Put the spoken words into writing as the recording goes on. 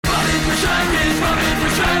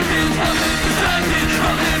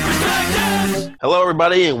Hello,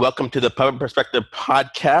 everybody, and welcome to the Puppet Perspective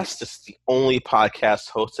podcast. This is the only podcast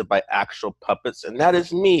hosted by actual puppets, and that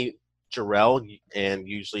is me, Jarrell, and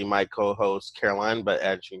usually my co-host, Caroline, but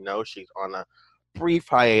as you know, she's on a brief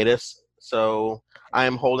hiatus, so I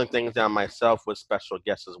am holding things down myself with special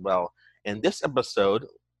guests as well. And this episode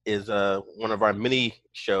is one of our mini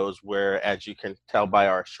shows where, as you can tell by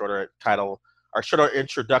our shorter title, our shorter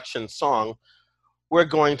introduction song, we're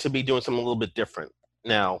going to be doing something a little bit different.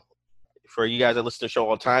 Now, for you guys that listen to the show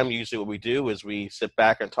all the time, usually what we do is we sit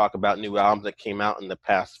back and talk about new albums that came out in the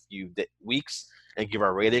past few weeks and give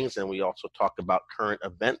our ratings, and we also talk about current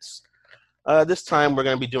events. This time, we're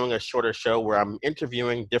going to be doing a shorter show where I'm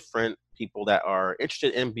interviewing different people that are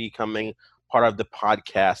interested in becoming part of the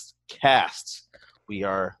podcast cast. We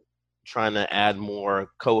are trying to add more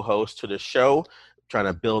co-hosts to the show, trying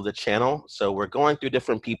to build the channel. So we're going through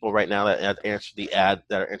different people right now that answered the ad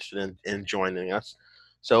that are interested in joining us.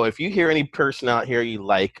 So if you hear any person out here you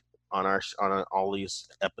like on all these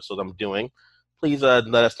episodes I'm doing, please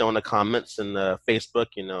let us know in the comments in Facebook,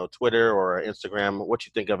 Twitter or Instagram, what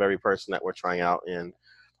you think of every person that we're trying out. And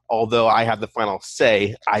although I have the final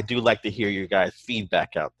say, I do like to hear your guys'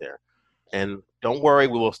 feedback out there. And don't worry,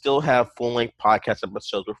 we will still have full-length podcast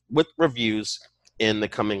episodes with reviews in the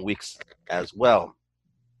coming weeks as well.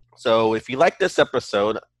 So if you like this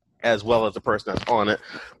episode, as well as the person that's on it,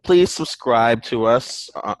 please subscribe to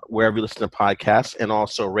us wherever you listen to podcasts, and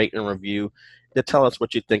also rate and review to tell us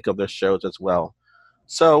what you think of the shows as well.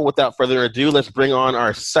 So without further ado, let's bring on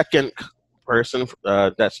our second person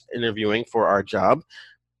that's interviewing for our job.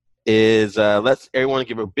 Let's everyone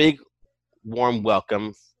give a big warm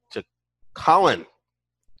welcome to Collin.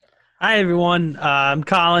 Hi, everyone. I'm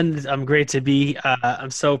Collin. I'm great to be.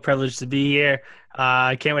 I'm so privileged to be here.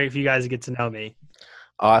 I can't wait for you guys to get to know me.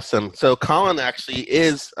 Awesome. So Collin actually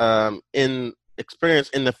is in experience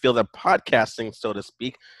in the field of podcasting, so to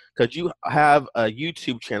speak, because you have a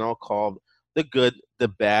YouTube channel called The Good, The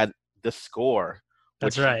Bad, The Score.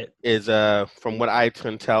 That's which right. Is, from what I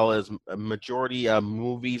can tell, is a majority of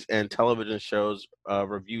movies and television shows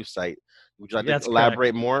review site. Would you like That's to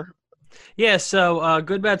elaborate correct. more? Yeah. So,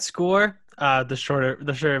 Good Bad Score. The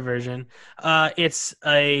shorter version. It's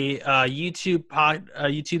a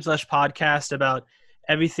YouTube/podcast about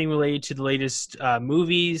everything related to the latest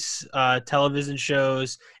movies, television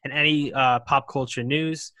shows, and any pop culture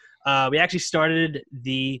news. We actually started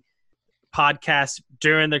the podcast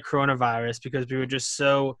during the coronavirus because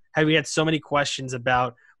we had so many questions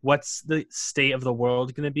about what's the state of the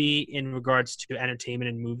world going to be in regards to entertainment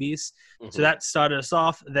and movies. So that started us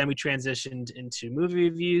off. Then we transitioned into movie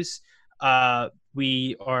reviews.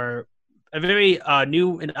 We are a very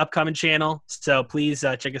new and upcoming channel, so please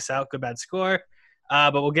check us out, Good Bad Score.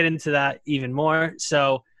 But we'll get into that even more.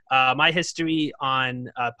 So my history on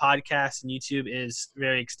podcasts and YouTube is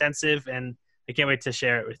very extensive, and I can't wait to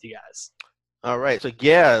share it with you guys. All right. So,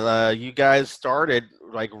 yeah, you guys started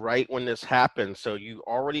like right when this happened. So you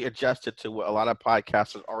already adjusted to what a lot of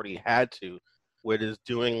podcasters already had to, which is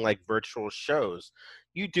doing like virtual shows.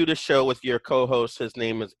 You do the show with your co-host. His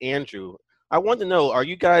name is Andrew. I want to know, are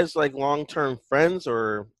you guys like long-term friends,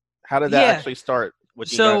 or how did that Yeah. actually start when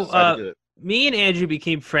you guys So decided to do it? me and Andrew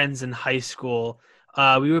became friends in high school.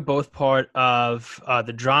 We were both part of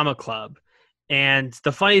the drama club. And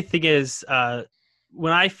the funny thing is,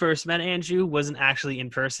 when I first met Andrew, wasn't actually in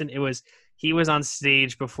person. He was on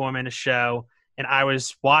stage performing a show, and I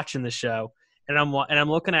was watching the show. And I'm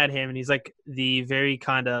looking at him, and he's like the very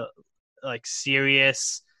kind of like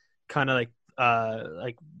serious, kind of like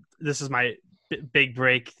this is my big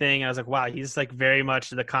break thing. I was like, wow, he's like very much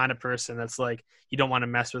the kind of person that's like you don't want to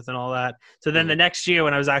mess with and all that. So then the next year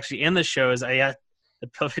when I was actually in the shows, I had the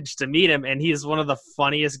privilege to meet him, and he is one of the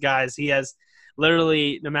funniest guys. He has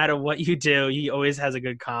literally, no matter what you do, he always has a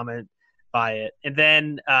good comment by it. And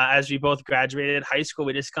then as we both graduated high school,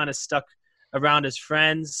 we just kind of stuck around as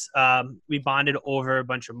friends. We bonded over a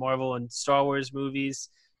bunch of Marvel and Star Wars movies.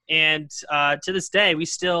 And to this day, we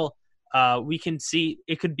can see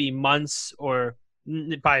it could be months or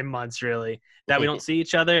by months really that we don't see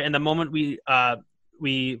each other. And the moment we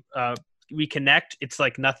connect, it's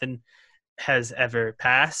like nothing has ever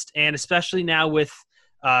passed. And especially now with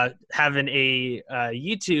having a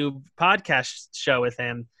YouTube podcast show with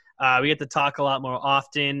him, we get to talk a lot more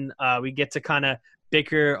often. We get to kind of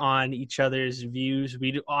bicker on each other's views.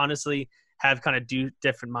 We do honestly have kind of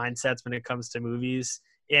different mindsets when it comes to movies,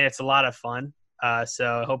 and it's a lot of fun.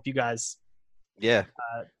 So I hope you guys Yeah.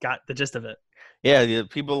 got the gist of it. Yeah,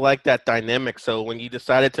 people like that dynamic. So when you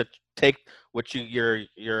decided to take what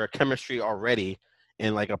your chemistry already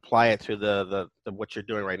and like apply it to the what you're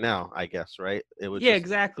doing right now, I guess, right? It was Yeah, just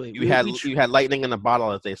exactly. you had lightning in a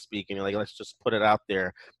bottle, as they speak, and you're like, let's just put it out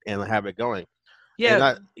there and have it going.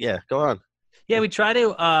 And Yeah, go on. yeah, we try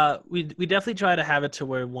to we definitely try to have it to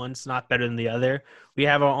where one's not better than the other. We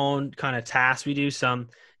have our own kind of tasks we do. Some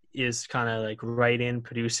is kind of like writing,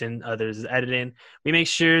 producing, others is editing. We make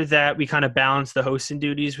sure that we kind of balance the hosting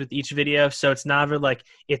duties with each video. So it's never like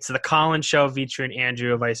it's the Collin show featuring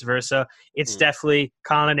Andrew or vice versa. It's Mm. definitely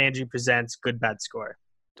Collin and Andrew presents Good Bad Score.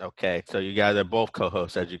 Okay, so you guys are both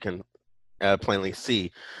co-hosts, as you can plainly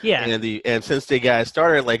see, Yeah. and since the guys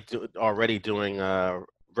started like already doing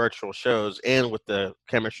virtual shows, and with the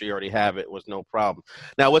chemistry you already have, it was no problem.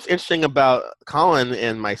 Now, what's interesting about Colin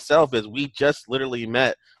and myself is we just literally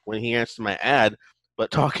met when he answered my ad, but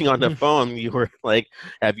talking on the phone, you were like,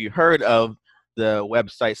 "Have you heard of the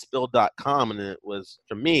website Spill.com?" And it was,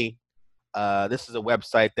 for me, this is a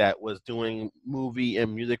website that was doing movie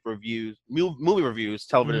and music reviews, movie reviews,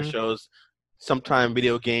 television Hmm. shows, sometime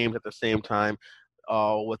video games at the same time,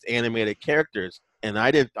 with animated characters. And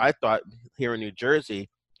I thought here in New Jersey,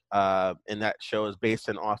 and that show is based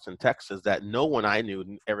in Austin, Texas, that no one I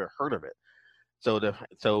knew ever heard of it.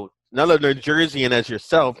 So another New Jerseyan as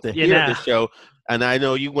yourself to You hear know. the show, and I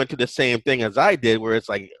know you went through the same thing as I did, where it's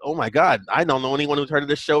like, oh my God, I don't know anyone who's heard of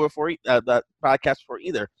this show before, that podcast before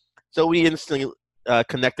either. So we instantly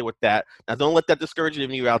connected with that. Now, don't let that discourage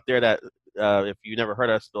you out there that if you never heard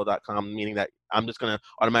of Spill.com, meaning that I'm just going to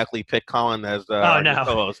automatically pick Colin as Oh our new no.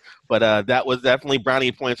 co-host. But that was definitely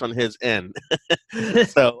brownie points on his end.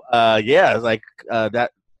 So, yeah, like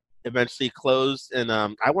that eventually closed. And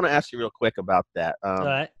I want to ask you real quick about that. All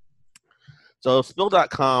right. So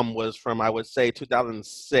Spill.com was from, I would say,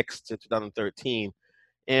 2006 to 2013.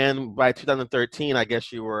 And by 2013, I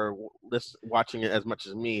guess you were watching it as much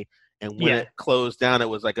as me. And when Yeah. it closed down, it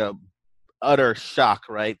was like a utter shock,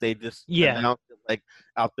 right? They just Yeah. announced it like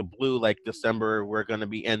out the blue, like December, we're going to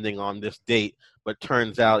be ending on this date. But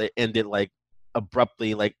turns out it ended like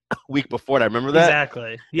abruptly, like a week before that. Remember that?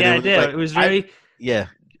 Exactly. And it Yeah, I was do. like, yeah,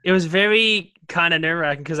 It was very kind of nerve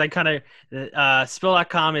wracking because I kind of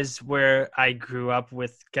Spill.com is where I grew up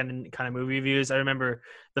with kind of movie reviews. I remember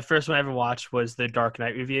the first one I ever watched was the Dark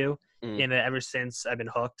Knight review, mm, and ever since I've been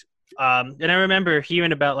hooked. And I remember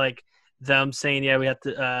hearing about like them saying, "Yeah, we have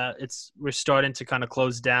to. We're starting to kind of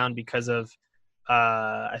close down because of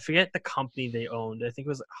I forget the company they owned. I think it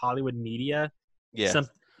was Hollywood Media. yeah. Some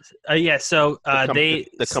yeah. So The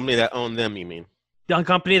company that owned them, you mean? the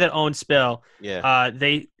company that owns Spill, Yeah.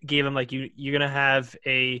 they gave him like you're gonna have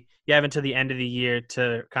you have until the end of the year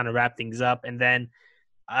to kind of wrap things up, and then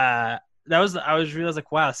that was I was realized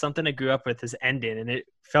like wow, something I grew up with is ending, and it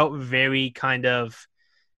felt very kind of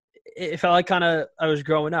it felt like kind of I was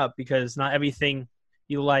growing up because not everything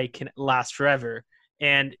you like can last forever,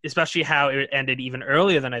 and especially how it ended even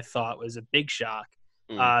earlier than I thought was a big shock.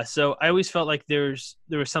 Mm. So I always felt like there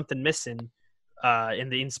was something missing in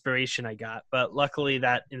the inspiration I got, but luckily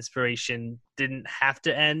that inspiration didn't have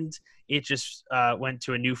to end. It just went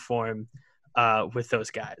to a new form with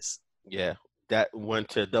those guys. Yeah, that went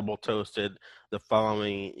to Double Toasted the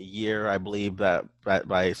following year, I believe that by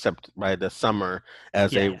the summer,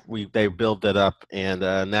 as Yeah, they built it up, and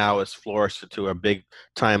now it's flourished to a big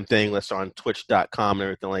time thing. That's on Twitch.com and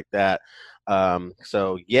everything like that.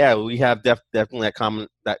 So yeah, we have definitely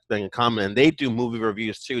that thing in common, and they do movie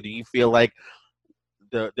reviews too. Do you feel like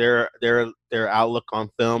their outlook on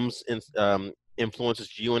films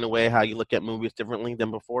influences you in a way how you look at movies differently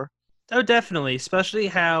than before? oh, definitely. Especially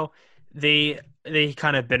how they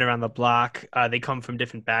kind of been around the block. They come from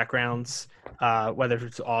different backgrounds, whether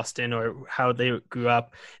it's Austin or how they grew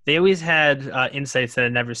up. They always had insights that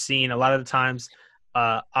I'd never seen. A lot of the times,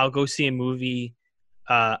 I'll go see a movie.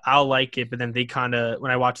 I'll like it, but then they kind of,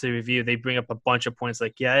 when I watch the review, they bring up a bunch of points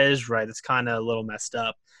like, yeah, it is right. It's kind of a little messed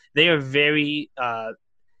up. They are very,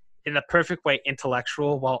 in the perfect way,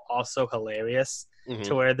 intellectual while also hilarious, Hmm.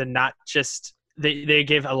 to where they're not just they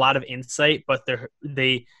give a lot of insight, but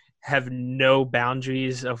they have no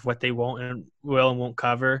boundaries of what they won't and will and won't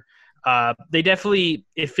cover. They definitely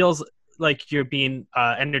it feels like you're being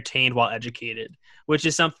entertained while educated, which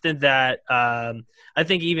is something that I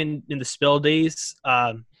think even in the Spill days,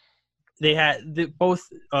 they had both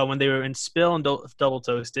when they were in Spill and Double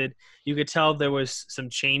Toasted. You could tell there was some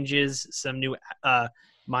changes, some new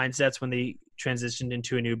mindsets when they transitioned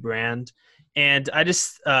into a new brand, and I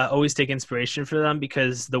just always take inspiration for them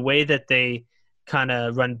because the way that they kind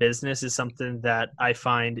of run business is something that I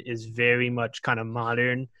find is very much kind of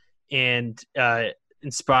modern and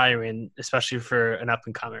inspiring, especially for an up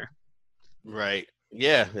and comer. Right.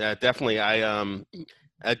 Yeah, definitely.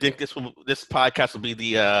 I think this podcast will be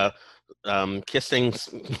the It's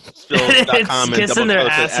kissingspills.com and kissing double their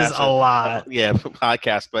coated asses a acid. lot. Yeah,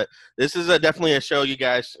 podcast. But this is definitely a show you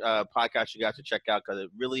guys, podcast you guys should check out because it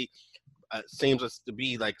really seems to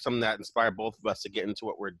be like something that inspired both of us to get into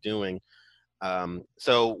what we're doing.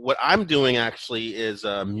 So what I'm doing actually is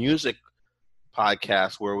a music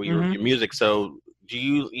podcast where we Hmm. review music. So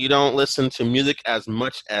you don't listen to music as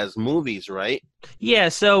much as movies, right? Yeah,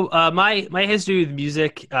 so my history with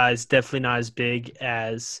music is definitely not as big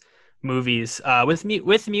as movies. With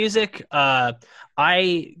music,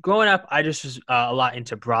 I growing up, I just was a lot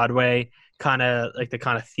into Broadway, kind of like the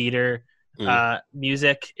kind of theater Mm,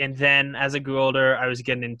 music, and then as I grew older, I was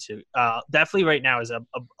getting into definitely right now is a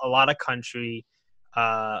lot of country,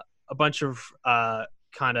 a bunch of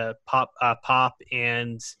kind of pop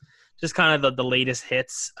and just kind of the latest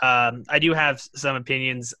hits. I do have some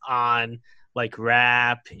opinions on like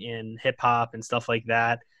rap and hip hop and stuff like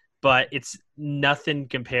that. But it's nothing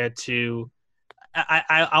compared to.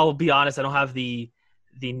 I'll be honest. I don't have the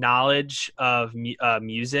knowledge of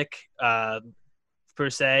music per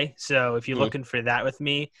se. So if you're mm, looking for that with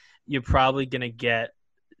me, you're probably gonna get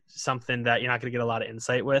something that you're not gonna get a lot of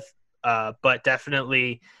insight with. But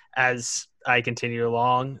definitely as I continue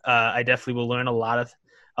along, I definitely will learn a lot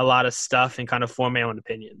of stuff and kind of form my own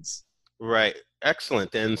opinions. right.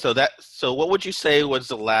 Excellent. And so what would you say was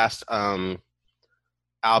the last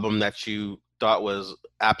album that you thought was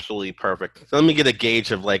absolutely perfect? So let me get a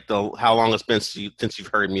gauge of like the how long it's been since you've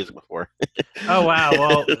heard music before. Oh wow.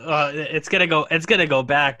 Well, it's gonna go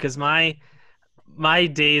back because my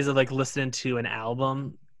days of like listening to an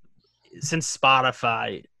album since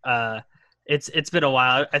Spotify, it's been a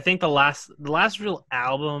while. I think the last real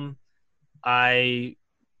album I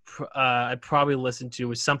I probably listened to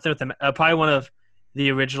was something with them. Probably one of the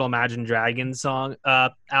original Imagine Dragons song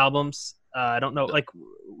albums. I don't know, like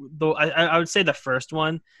though I would say the first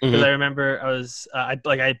one because Hmm. I remember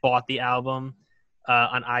I bought the album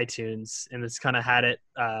on iTunes and it's kind of had it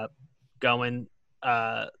going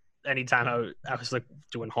uh, anytime I was like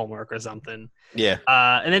doing homework or something. Yeah,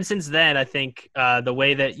 And then since then, I think the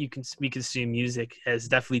way that we consume music has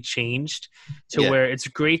definitely changed to yeah. where it's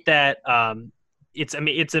great that it's I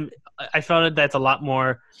mean it's a I found that's a lot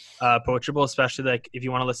more approachable, especially like if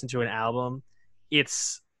you want to listen to an album,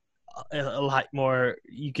 it's a lot more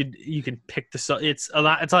you could pick the song. It's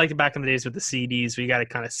like back in the days with the CDs where you got to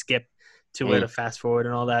kind of skip to it Mm. to fast forward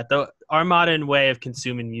and all that. Though our modern way of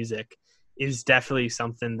consuming music is definitely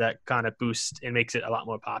something that kind of boosts and makes it a lot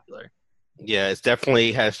more popular. Yeah, it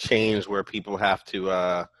definitely has changed where people have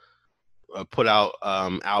to put out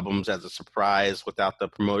albums as a surprise without the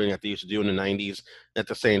promoting that they used to do in the 90s. At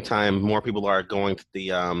the same time, more people are going to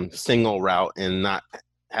the single route and not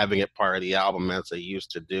having it part of the album as they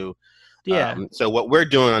used to do. Yeah. So what we're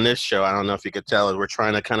doing on this show, I don't know if you could tell, is we're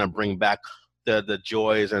trying to kind of bring back the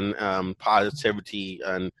joys and positivity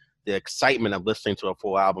and the excitement of listening to a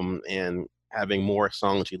full album and having more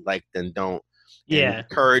songs you like than don't, and Yeah.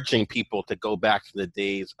 encouraging people to go back to the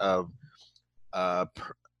days of uh,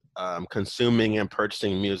 consuming and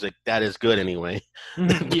purchasing music that is good anyway,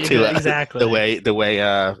 Mhm. Yeah, to exactly.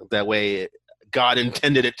 that way God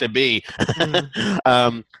intended it to be. Mhm.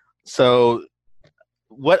 um, so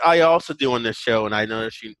what I also do on this show, and I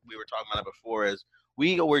noticed we were talking about it before, is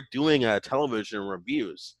we were doing television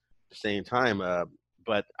reviews at the same time.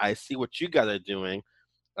 But I see what you guys are doing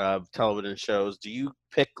of television shows. Do you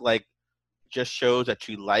pick like just shows that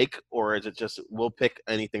you like, or is it just we'll pick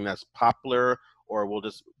anything that's popular, or we'll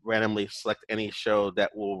just randomly select any show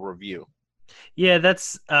that we'll review? Yeah,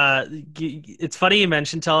 that's it's funny you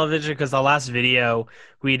mentioned television because the last video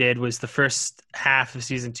we did was the first half of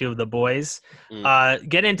season 2 of The Boys. Mm,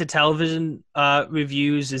 Getting into television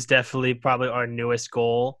reviews is definitely probably our newest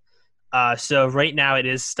goal. So right now it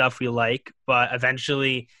is stuff we like, but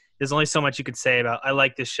eventually there's only so much you could say about I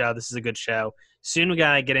like this show, this is a good show. Soon we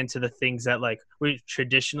gotta get into the things that like we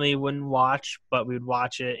traditionally wouldn't watch, but we would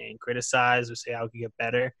watch it and criticize or say how we could get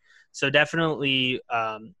better. So definitely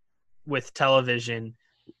with television,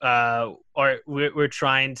 or we're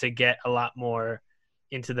trying to get a lot more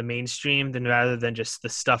into the mainstream than rather than just the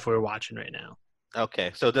stuff we're watching right now.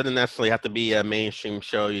 okay, so it doesn't necessarily have to be a mainstream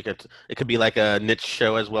show. It could be like a niche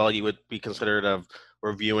show as well. You would be considered of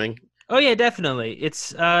reviewing. Oh yeah, definitely.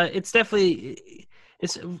 It's definitely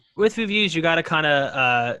it's with reviews. You got to kind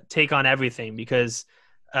of take on everything because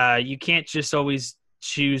you can't just always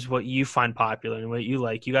choose what you find popular and what you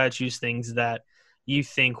like. You got to choose things that you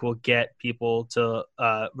think will get people to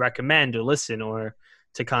recommend or listen or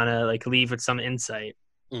to kind of like leave with some insight.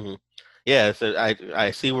 Hmm. Yeah, so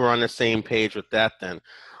I see we're on the same page with that then.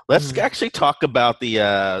 Let's Mhm. actually talk about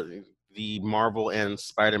the Marvel and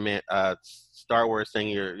Spider-Man, Star Wars thing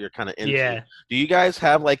you're kind of into. Yeah. Do you guys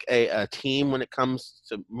have like a team when it comes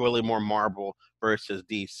to really more Marvel versus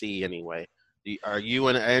DC anyway? Are you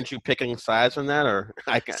and Andrew picking sides on that, or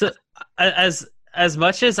I can? So as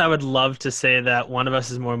much as I would love to say that one of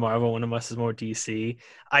us is more Marvel, one of us is more DC,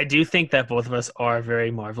 I do think that both of us are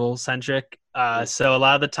very Marvel centric. So a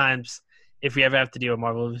lot of the times, if we ever have to do a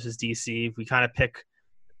Marvel versus DC, we kind of pick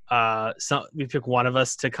we pick one of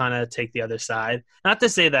us to kind of take the other side. Not to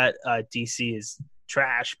say that DC is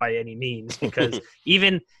trash by any means, because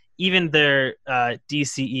even their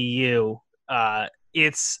DCEU,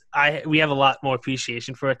 we have a lot more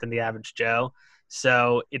appreciation for it than the average Joe.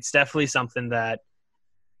 So it's definitely something that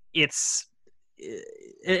it's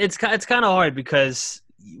it's kind of hard because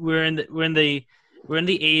we're in the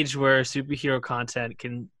age where superhero content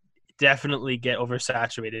can definitely get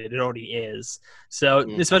oversaturated. It already is. So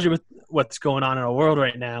Mm, especially with what's going on in our world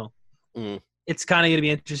right now, mm, it's kind of going to be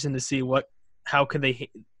interesting to see how can they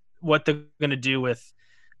what they're going to do with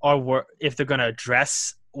our work, if they're going to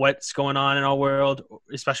address what's going on in our world,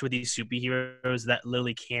 especially with these superheroes that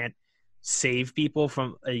literally can't save people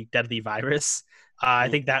from a deadly virus. I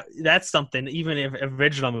mm. think that's something. Even if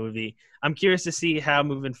original movie, I'm curious to see how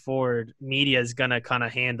moving forward media is going to kind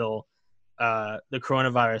of handle the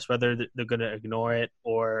coronavirus, whether they're going to ignore it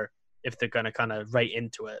or if they're going to kind of write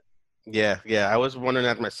into it. Yeah, yeah. I was wondering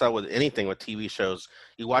that myself with anything with TV shows.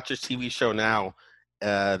 You watch this TV show now,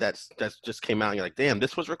 that's just came out, and you're like, damn,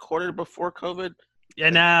 this was recorded before COVID. Yeah,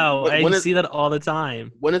 Like, now when, I when is see that all the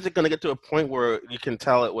time. when is it going to get to a point where you can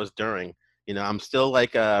tell it was during? I'm still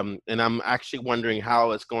like, and I'm actually wondering how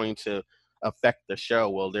it's going to affect the show.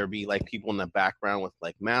 Will there be like people in the background with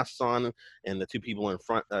like masks on, and the two people in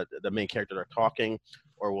front, the main characters are talking,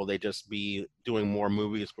 or will they just be doing more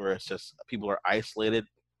movies where it's just people are isolated,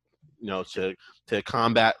 to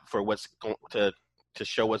combat for to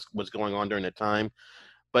show what's going on during the time.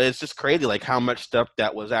 But it's just crazy, like how much stuff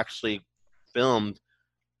that was actually filmed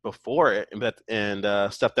before it, and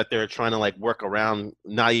stuff that they're trying to like work around,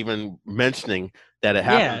 not even mentioning that it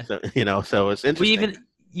happened. Yeah, So it's we interesting. even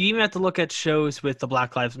you even have to look at shows with the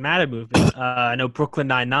Black Lives Matter movement. I know Brooklyn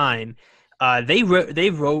Nine-Nine. They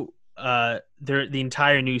wrote the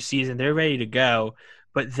entire new season. They're ready to go.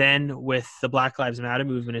 But then with the Black Lives Matter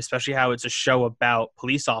movement, especially how it's a show about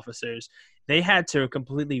police officers, they had to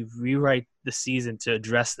completely rewrite the season to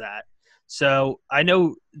address that. So I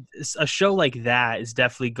know a show like that is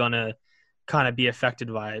definitely gonna kind of be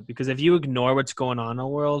affected by it, because if you ignore what's going on in the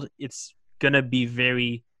world, it's gonna be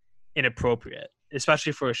very inappropriate,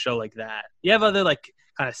 especially for a show like that. You have other like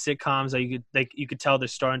kind of sitcoms that you could tell they're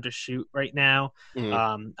starting to shoot right now.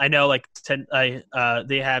 Mhm. I know like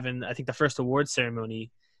they have in, I think, the first award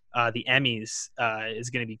ceremony, the Emmys, is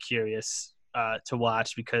going to be curious to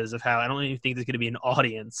watch because of how I don't even think there's going to be an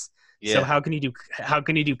audience. So Yeah, how can you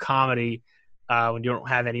do comedy when you don't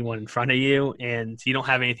have anyone in front of you and you don't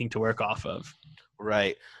have anything to work off of?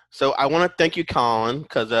 right. So I want to thank you, Colin,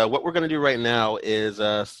 because what we're going to do right now is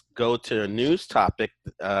go to a news topic,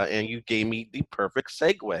 and you gave me the perfect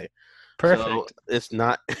segue. So Perfect. it's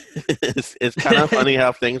not, it's kind of funny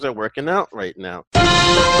how things are working out right now.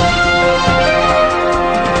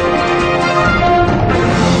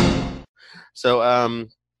 So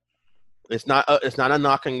it's not a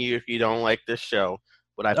knock on you if you don't like this show,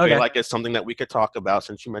 but I feel Okay. like it's something that we could talk about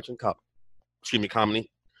since you mentioned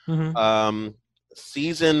comedy. Hmm. Um,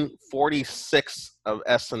 Season 46 of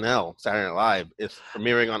SNL Saturday Night Live is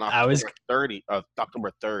premiering on I was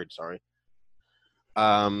October 3rd. Sorry.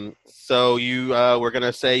 So you were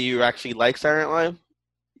gonna say you actually like Saturday Night Live?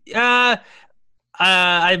 uh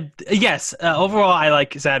I yes. Overall, I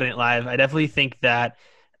like Saturday Night Live. I definitely think that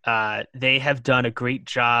they have done a great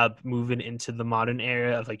job moving into the modern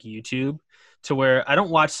era of like YouTube, to where I don't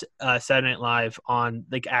watch Saturday Night Live on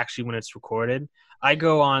like actually when it's recorded. I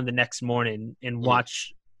go on the next morning and Mhm.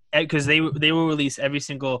 watch, because they will release every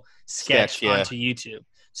single sketch Sketch, yeah. onto YouTube. Mhm.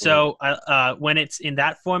 So when it's in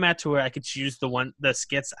that format to where I could choose the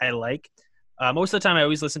skits I like, most of the time I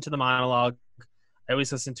always listen to the monologue. I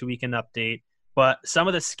always listen to Weekend Update, but some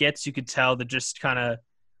of the skits you could tell they're just kind of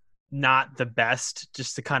not the best,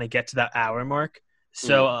 just to kind of get to that hour mark. Mhm.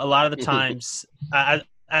 So a lot of the times,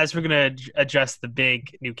 as we're gonna address the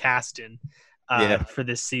big new casting Yeah, for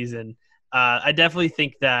this season, I definitely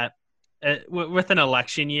think that with an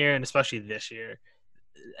election year, and especially this year,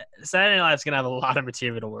 Saturday Night Live is gonna have a lot of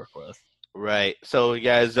material to work with. right. So you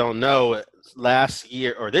guys don't know, last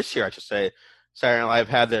year or this year, I should say, Saturday Night Live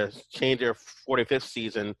had to change their 45th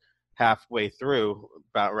season halfway through,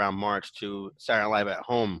 about around March, to Saturday Night Live at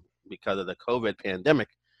Home because of the COVID pandemic.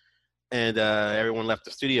 and everyone left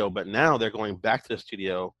the studio. But now they're going back to the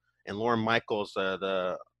studio, and Lauren Michaels,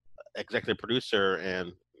 the executive producer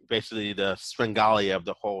and basically the Svengali of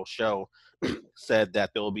the whole show, said that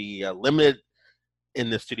there will be limited in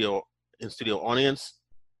the studio audience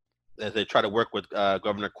as they try to work with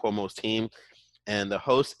Governor Cuomo's team, and the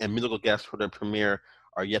host and musical guests for the premiere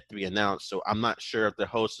are yet to be announced. So I'm not sure if the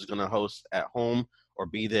host is going to host at home or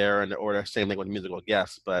be there, and or the same thing with musical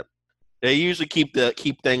guests. But they usually keep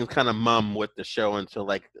things kind of mum with the show until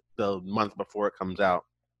like the month before it comes out.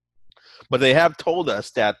 But they have told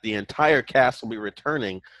us that the entire cast will be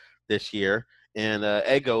returning this year, and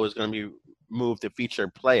Ego is going to be moved to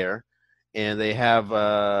featured player. And they have,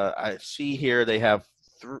 I see here, they have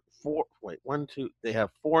four. Wait, one, two. They have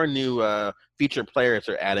four new featured players.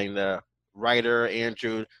 They're adding the writer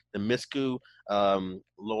Andrew Demiscu,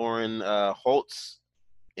 Lauren Holtz,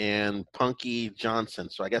 and Punky Johnson.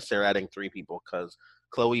 So I guess they're adding three people because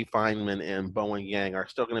Chloe Feynman and Bowen Yang are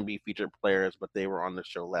still going to be featured players, but they were on the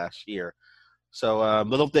show last year. So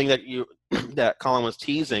little thing that you that Collin was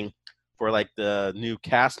teasing for like the new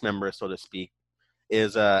cast members, so to speak,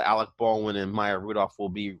 is Alec Baldwin and Maya Rudolph will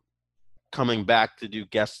be coming back to do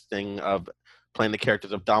guesting of playing the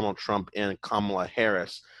characters of Donald Trump and Kamala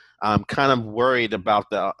Harris. I'm kind of worried about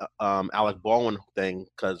the Alec Baldwin thing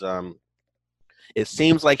because it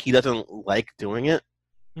seems like he doesn't like doing it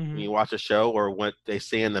when Mm-hmm. you watch a show or what they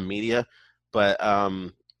say in the media. But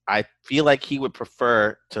I feel like he would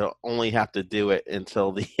prefer to only have to do it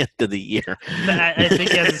until the end of the year. I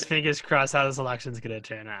think he has his fingers crossed how this election's going to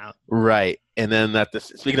turn out. Right. And then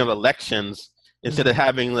speaking of elections, instead of Mm-hmm.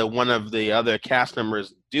 having one of the other cast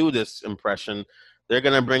members do this impression, they're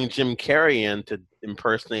going to bring Jim Carrey in to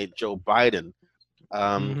impersonate Joe Biden.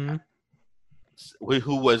 Um, Mm-hmm.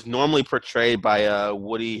 who was normally portrayed by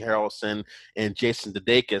Woody Harrelson and Jason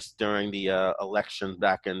Sudeikis during the election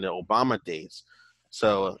back in the Obama days.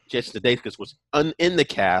 So Jason Sudeikis was in the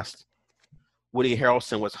cast. Woody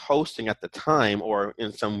Harrelson was hosting at the time, or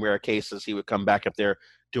in some rare cases, he would come back up there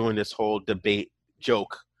doing this whole debate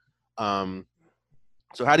joke. Um,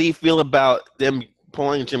 so how do you feel about them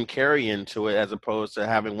pulling Jim Carrey into it as opposed to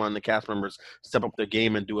having one of the cast members step up their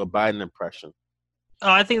game and do a Biden impression? Oh,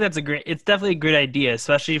 I think it's definitely a great idea,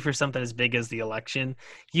 especially for something as big as the election.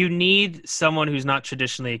 You need someone who's not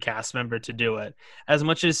traditionally a cast member to do it. As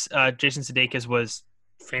much as Jason Sudeikis was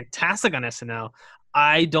fantastic on SNL,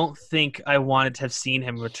 I don't think I wanted to have seen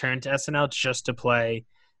him return to SNL just to play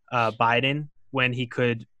Biden when he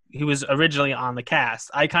was originally on the cast.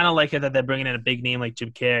 I kind of like it that they're bringing in a big name like Jim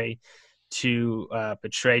Carrey to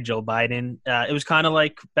portray Joe Biden. It was kind of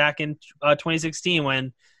like back in 2016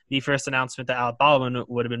 when the first announcement that Alec Baldwin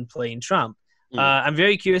would have been playing Trump. Mm, I'm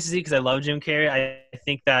very curious to see because I love Jim Carrey. I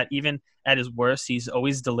think that even at his worst, he's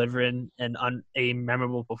always delivering a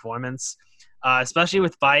memorable performance. Especially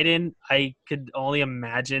with Biden, I could only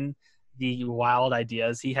imagine the wild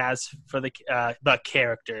ideas he has for the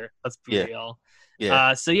character. Let's be yeah, real.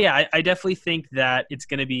 yeah, So yeah, I definitely think that it's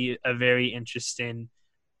going to be a very interesting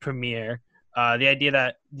premiere. The idea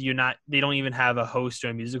that they don't even have a host or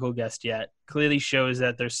a musical guest yet clearly shows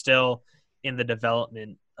that they're still in the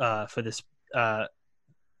development for this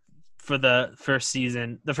for the first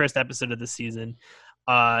season, the first episode of the season.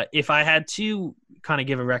 If I had to kind of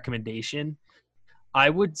give a recommendation, I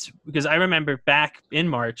would, because I remember back in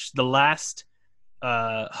March, the last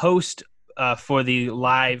host for the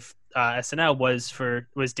live SNL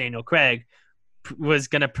was Daniel Craig, was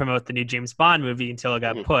going to promote the new James Bond movie until it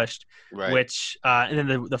got mhm, pushed. right. Which and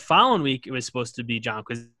then the following week it was supposed to be John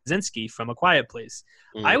Krasinski from A Quiet Place.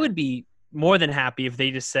 I Mm, would be more than happy if they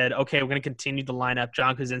just said, okay, we're going to continue the lineup.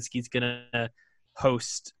 John Krasinski's going to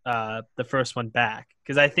host the first one back,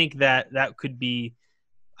 because I think that could be.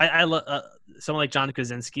 I love someone like John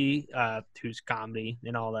Krasinski, who's comedy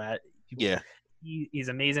and all that. yeah. He's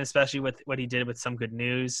amazing, especially with what he did with Some Good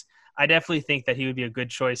News. I definitely think that he would be a good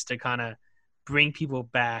choice to kind of bring people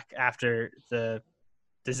back after the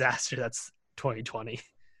disaster that's 2020.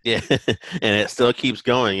 Yeah, and it still keeps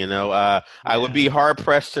going. I would Yeah. be hard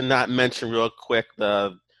pressed to not mention real quick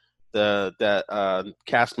the that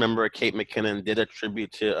cast member Kate McKinnon did a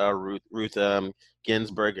tribute to Ruth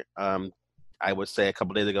Ginsburg. I would say a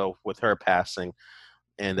couple days ago with her passing,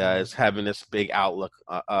 and Mm-hmm. is having this big outlook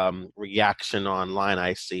reaction online.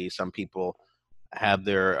 I see some people have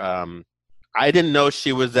their. I didn't know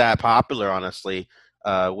she was that popular, honestly,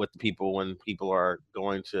 with the people when people are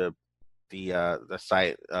going to the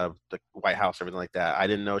site of the White House, everything like that. I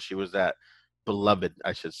didn't know she was that beloved,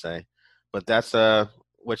 I should say. But that's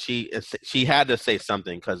what she had to say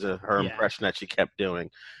something because of her Yeah. impression that she kept doing,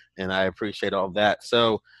 and I appreciate all that.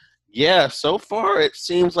 So Yeah, so far it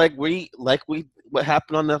seems like we what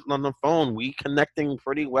happened on the phone. We connecting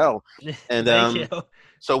pretty well, and Thank you.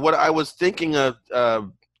 so what I was thinking of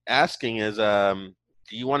asking is,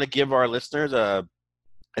 do you want to give our listeners a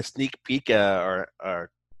sneak peek or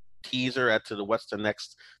teaser as to what's the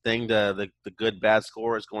next thing the good bad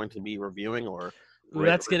score is going to be reviewing or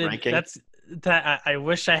ranking? That's that. I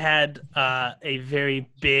wish I had a very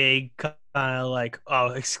big kind of like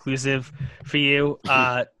exclusive for you.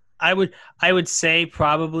 I would I would say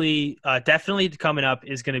probably definitely coming up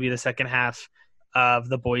is going to be the second half of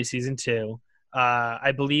The Boys season 2.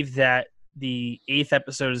 I believe that the 8th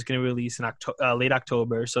episode is going to release in late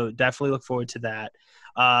October, so definitely look forward to that.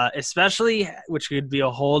 Especially, which could be a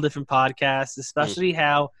whole different podcast. Mm. Especially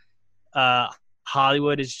how uh,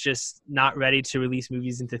 Hollywood is just not ready to release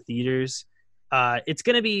movies into theaters. It's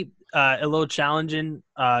going to be a little challenging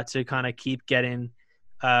to kind of keep getting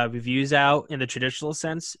reviews out in the traditional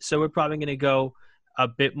sense. So we're probably going to go a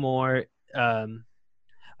bit more, um,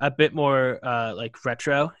 like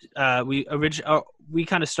retro. We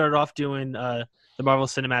kind of started off doing the Marvel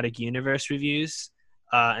Cinematic Universe reviews,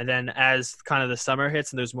 and then as kind of the summer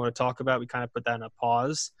hits and there's more to talk about, we kind of put that on a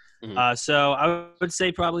pause. Mhm. So I would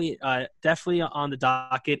say probably definitely on the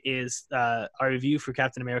docket is our review for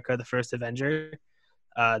Captain America: The First Avenger.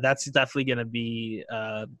 That's definitely going to be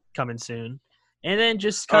coming soon, and then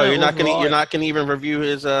just Oh, kind of you're overall. not gonna even review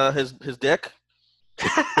his dick?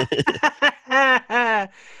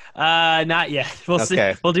 Not yet. We'll see.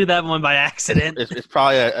 Okay. We'll do that one by accident. It's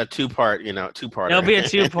probably a It'll two-parter. be a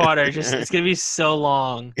two-parter. Just it's gonna be so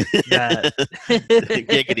long that.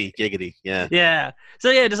 Giggity, giggity. Yeah. Yeah.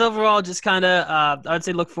 So yeah, just overall, just kind of, I would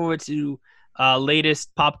say, look forward to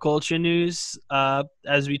latest pop culture news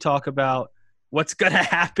as we talk about what's gonna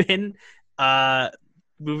happen uh,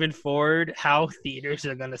 moving forward, how theaters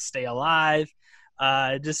are gonna stay alive,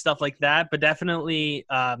 just stuff like that. But definitely,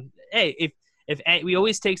 hey, if we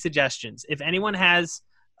always take suggestions. If anyone has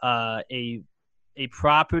a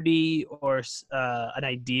property or an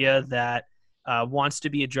idea that wants to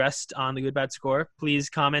be addressed on the Good Bad Score, please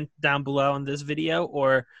comment down below on this video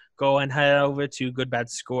or go and head over to Good Bad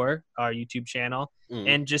Score, our YouTube channel, Mm.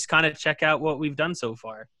 and just kind of check out what we've done so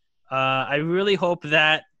far. I really hope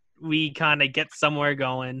that we kind of get somewhere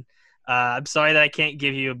going. I'm sorry that I can't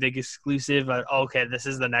give you a big exclusive, but okay, this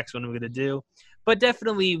is the next one we're going to do. But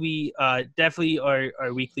definitely, we definitely are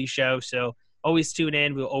our weekly show. So always tune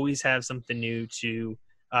in. We'll always have something new to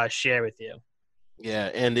share with you. Yeah,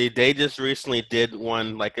 and they just recently did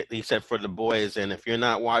one like he said for the boys, and if you're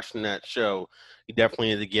not watching that show, you definitely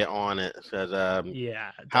need to get on it because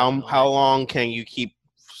Yeah, how definitely. long can you keep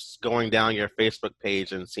going down your Facebook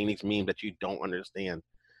page and seeing these memes that you don't understand?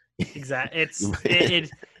 Exactly.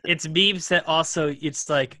 It's memes that also it's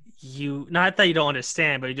like you not that you don't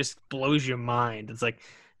understand, but it just blows your mind. It's like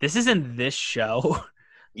this isn't this show.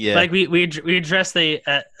 Yeah, Like we addressed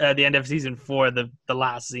at the end of season 4, the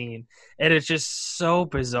last scene, and it's just so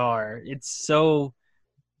bizarre. It's so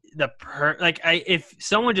like if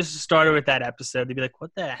someone just started with that episode, they'd be like,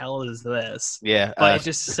 "What the hell is this?" yeah. But it's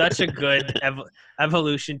just such a good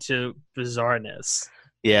evolution to bizarreness.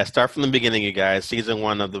 Yeah, start from the beginning, you guys. Season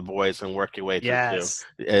 1 of The Boys and work your way to 2. Yes,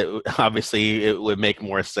 Obviously, it would make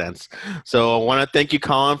more sense. So I want to thank you,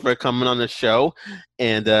 Colin, for coming on the show.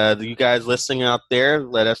 And you guys listening out there,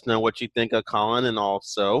 let us know what you think of Colin. And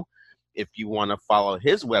also, if you want to follow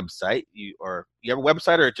his website, you have a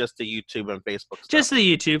website or just the YouTube and Facebook stuff? just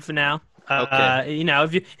the YouTube for now. Okay.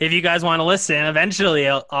 If you guys want to listen, eventually,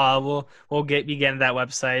 we'll be getting that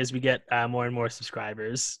website as we get more and more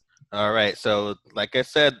subscribers. All right. So, like I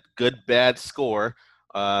said, good bad score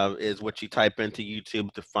is what you type into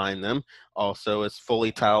YouTube to find them. Also, it's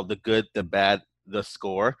fully titled "The Good, the Bad, the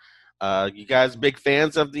Score." You guys big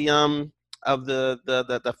fans of the film? The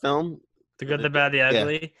good, the bad, the Yeah.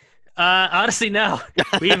 ugly. Honestly, no.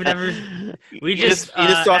 We've never. We just You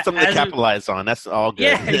just saw something to capitalize on. That's all good.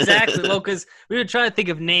 yeah, exactly. Well, because we were trying to think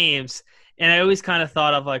of names, and I always kind of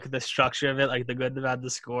thought of like the structure of it, like the good, the bad, the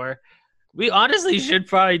score. We honestly should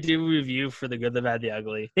probably do a review for the good, the bad, the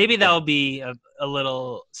ugly. Maybe Yeah. that'll be a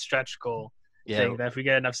little stretch goal Yeah. thing. That if we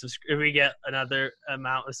get if we get another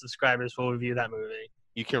amount of subscribers, we'll review that movie.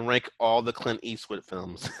 You can rank all the Clint Eastwood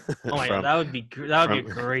films. Oh my god, that would be a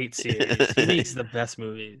great series. He makes the best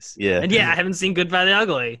movies. Yeah. And yeah, I haven't seen Good, Bad, the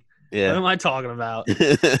Ugly. What Yeah. am I talking about?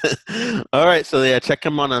 All right, so yeah, check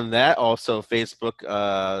him on that. Also, Facebook,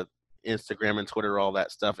 Instagram, and Twitter, all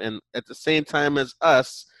that stuff. And at the same time as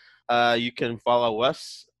us, you can follow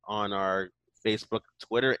us on our Facebook,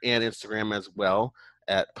 Twitter, and Instagram as well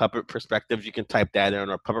at Puppet Perspectives. You can type that in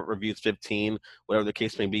or Puppet Reviews 15, whatever the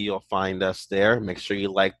case may be. You'll find us there. Make sure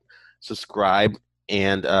you like subscribe,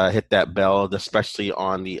 and hit that bell, especially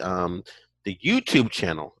on the YouTube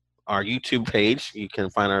channel. Our YouTube page, you can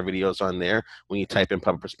find our videos on there when you type in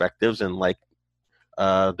Puppet Perspectives and like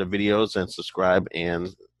the videos and subscribe and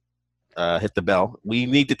hit the bell. We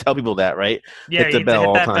need to tell people that, right? Yeah, Hit you the need to bell hit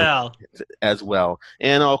all the that time bell. as well.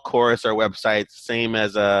 And of course, our website, same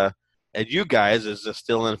as you guys, is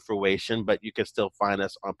still in fruition, but you can still find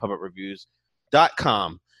us on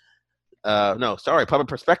puppetreviews.com. No, sorry,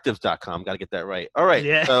 puppetperspectives.com. Got to get that right. All right.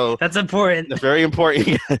 Yeah, So that's important. that's very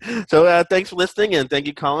important. So thanks for listening, and thank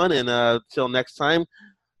you, Colin. And till next time,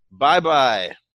 bye bye.